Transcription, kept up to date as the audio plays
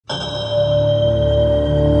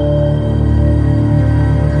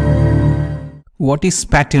What is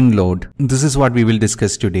pattern load? This is what we will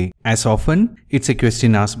discuss today. As often, it's a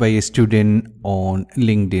question asked by a student on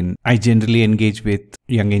LinkedIn. I generally engage with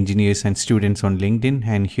young engineers and students on LinkedIn,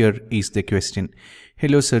 and here is the question.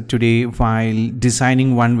 Hello sir, today while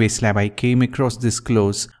designing one-way slab, I came across this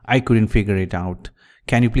clause. I couldn't figure it out.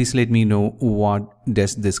 Can you please let me know what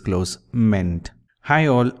does this clause meant? Hi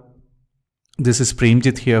all, this is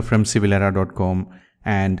Premjit here from civilara.com,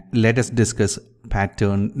 and let us discuss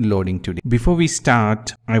pattern loading today. Before we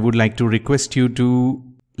start, I would like to request you to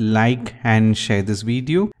like and share this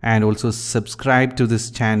video, and also subscribe to this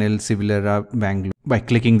channel Civilara Bangalore by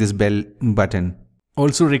clicking this bell button.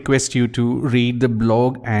 Also request you to read the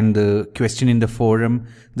blog and the question in the forum,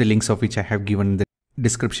 the links of which I have given in the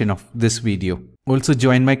description of this video. Also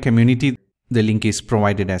join my community, the link is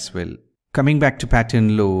provided as well. Coming back to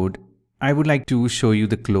pattern load, I would like to show you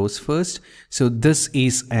the clause first. So this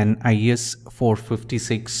is an IS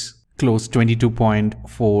 456 clause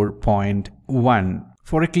 22.4.1.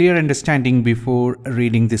 For a clear understanding before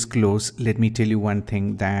reading this clause, let me tell you one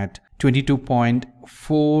thing, that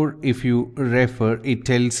 22.4, if you refer, it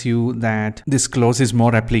tells you that this clause is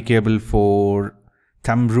more applicable for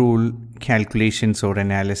thumb rule calculations or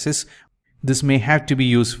analysis. This may have to be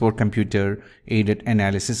used for computer aided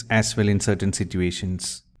analysis as well in certain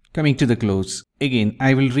situations. Coming to the clause, again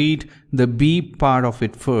I will read the B part of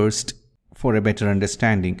it first for a better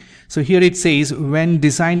understanding. So here it says, when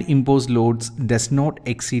design imposed loads does not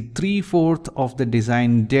exceed 3/4 of the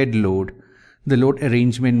design dead load, the load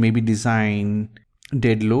arrangement may be design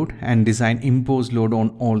dead load and design imposed load on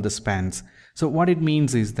all the spans. So what it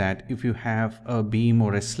means is that if you have a beam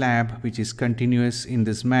or a slab which is continuous in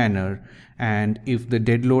this manner, and if the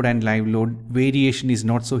dead load and live load variation is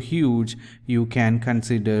not so huge, you can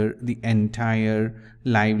consider the entire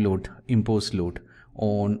live load, imposed load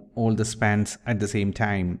on all the spans at the same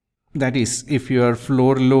time. That is, if your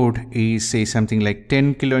floor load is say something like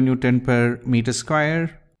 10 kilonewton per meter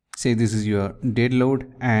square, say this is your dead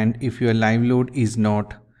load, and if your live load is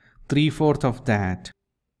not 3/4 of that,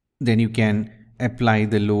 then you can apply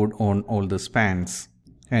the load on all the spans.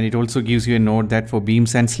 And it also gives you a note that for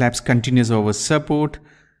beams and slabs continuous over support,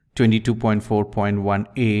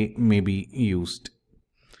 22.4.1a may be used.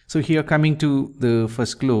 So here, coming to the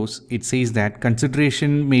first clause, it says that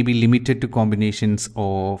consideration may be limited to combinations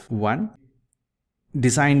of 1.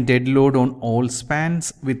 Design dead load on all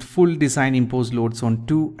spans with full design imposed loads on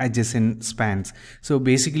 2 adjacent spans. So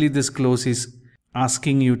basically this clause is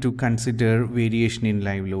asking you to consider variation in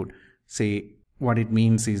live load. Say, what it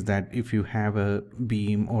means is that if you have a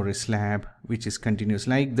beam or a slab which is continuous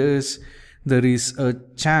like this, there is a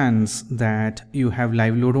chance that you have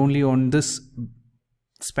live load only on this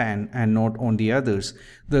span and not on the others.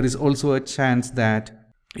 There is also a chance that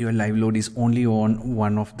your live load is only on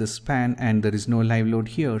one of the span and there is no live load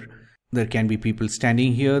here. There can be people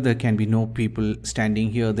standing here, there can be no people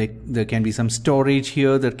standing here, there can be some storage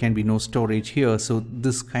here, there can be no storage here. So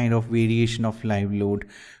this kind of variation of live load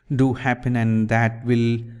do happen, and that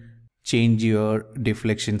will change your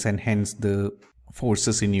deflections and hence the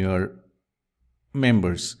forces in your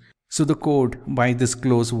members. So the code by this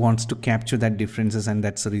clause wants to capture that differences, and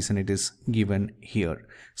that's the reason it is given here.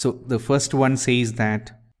 So the first one says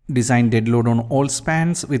that design dead load on all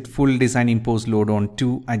spans with full design imposed load on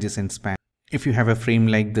 2 adjacent spans. If you have a frame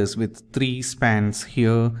like this with 3 spans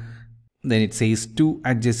here, then it says 2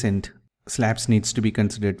 adjacent slabs needs to be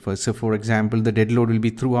considered first. So for example, the dead load will be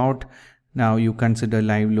throughout. Now you consider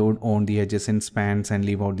live load on the adjacent spans and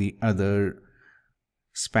leave out the other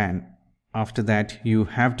span. After that, you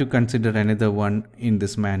have to consider another one in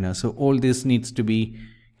this manner. So all this needs to be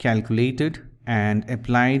calculated and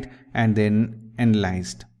applied and then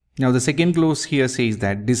analyzed. Now the second clause here says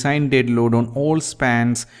that design dead load on all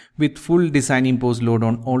spans with full design imposed load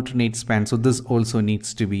on alternate spans. So this also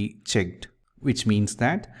needs to be checked, which means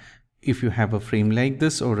that if you have a frame like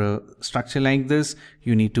this or a structure like this,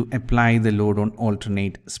 you need to apply the load on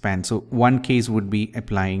alternate spans. So one case would be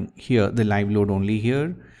applying here the live load only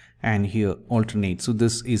here and here alternate. So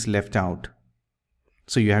this is left out.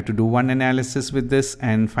 So you have to do one analysis with this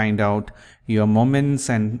and find out your moments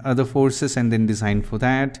and other forces and then design for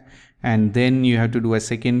that. And then you have to do a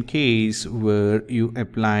second case where you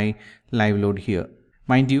apply live load here.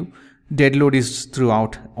 Mind you, dead load is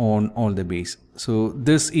throughout on all the base. So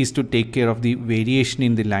this is to take care of the variation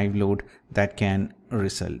in the live load that can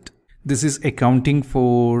result. This is accounting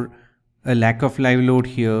for a lack of live load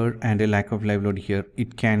here and a lack of live load here.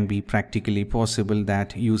 It can be practically possible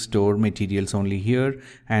that you store materials only here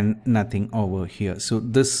and nothing over here. So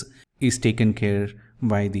this is taken care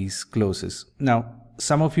by these clauses. Now,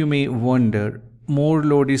 some of you may wonder more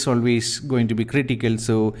load is always going to be critical.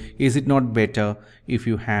 So is it not better if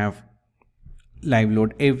you have live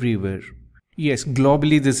load everywhere? Yes,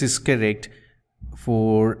 globally this is correct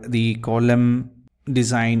for the column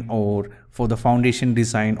design or for the foundation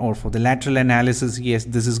design or for the lateral analysis. Yes,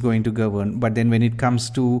 this is going to govern, but then when it comes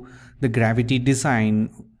to the gravity design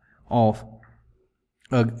of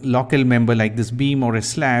a local member like this beam or a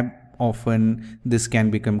slab, often this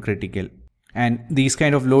can become critical. And these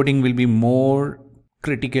kind of loading will be more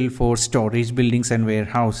critical for storage buildings and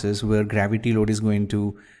warehouses where gravity load is going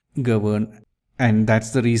to govern. And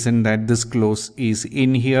that's the reason that this clause is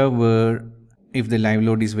in here, where if the live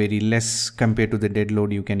load is very less compared to the dead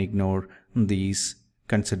load, you can ignore these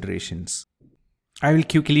considerations. I will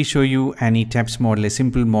quickly show you an ETABS model, a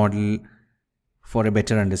simple model for a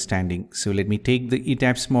better understanding. So let me take the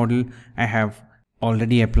ETABS model. I have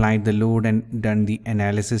already applied the load and done the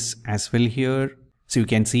analysis as well here. So you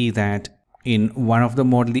can see that in one of the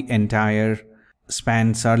model, the entire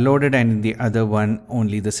spans are loaded, and in the other one,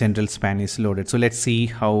 only the central span is loaded. So let's see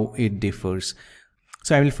how it differs.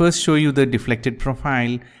 So I will first show you the deflected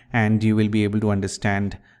profile, and you will be able to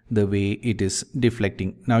understand the way it is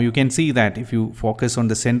deflecting. Now you can see that if you focus on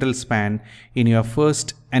the central span in your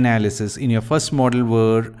first analysis, in your first model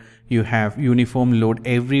where you have uniform load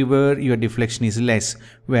everywhere, your deflection is less.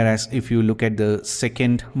 Whereas if you look at the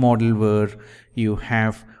second model where you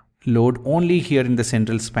have load only here in the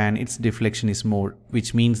central span, its deflection is more,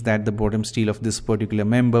 which means that the bottom steel of this particular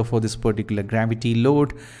member for this particular gravity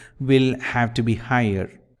load will have to be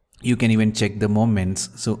higher. You can even check the moments.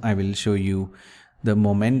 So I will show you the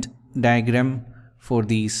moment diagram for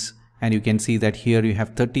these, and you can see that here you have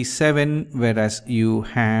 37, whereas you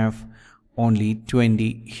have only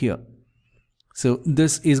 20 here. So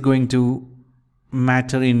this is going to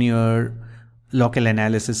matter in your local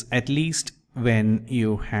analysis, at least when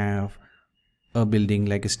you have a building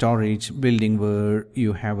like a storage building where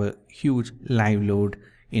you have a huge live load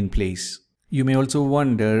in place. You may also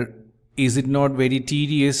wonder, is it not very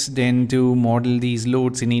tedious then to model these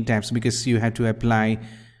loads in ETABS, because you have to apply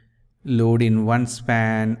load in one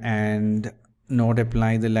span and not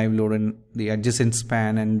apply the live load in the adjacent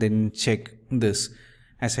span and then check this.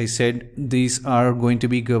 As I said, these are going to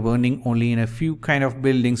be governing only in a few kind of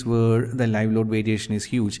buildings where the live load variation is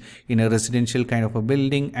huge. In a residential kind of a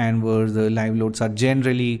building and where the live loads are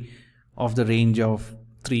generally of the range of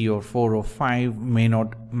 3 or 4 or 5 may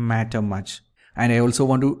not matter much. And I also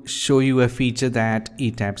want to show you a feature that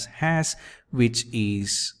ETABS has, which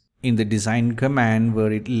is in the design command,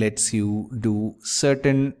 where it lets you do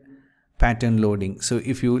certain pattern loading. So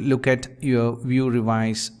if you look at your view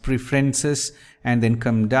revise preferences and then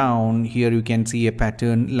come down here, you can see a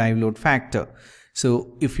pattern live load factor.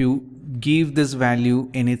 So if you give this value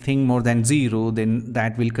anything more than 0, then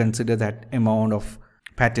that will consider that amount of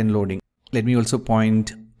pattern loading. Let me also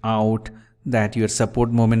point out that your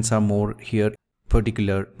support moments are more here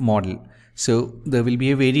particular model. So there will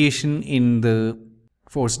be a variation in the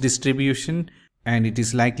force distribution, and it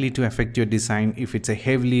is likely to affect your design if it's a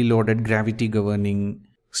heavily loaded gravity governing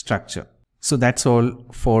structure. So that's all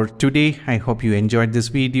for today. I hope you enjoyed this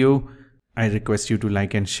video. I request you to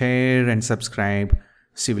like and share and subscribe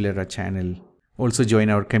Civil Era channel. Also join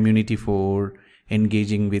our community for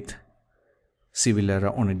engaging with Civil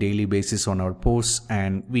Era on a daily basis on our posts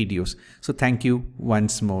and videos. So thank you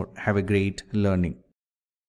once more. Have a great learning.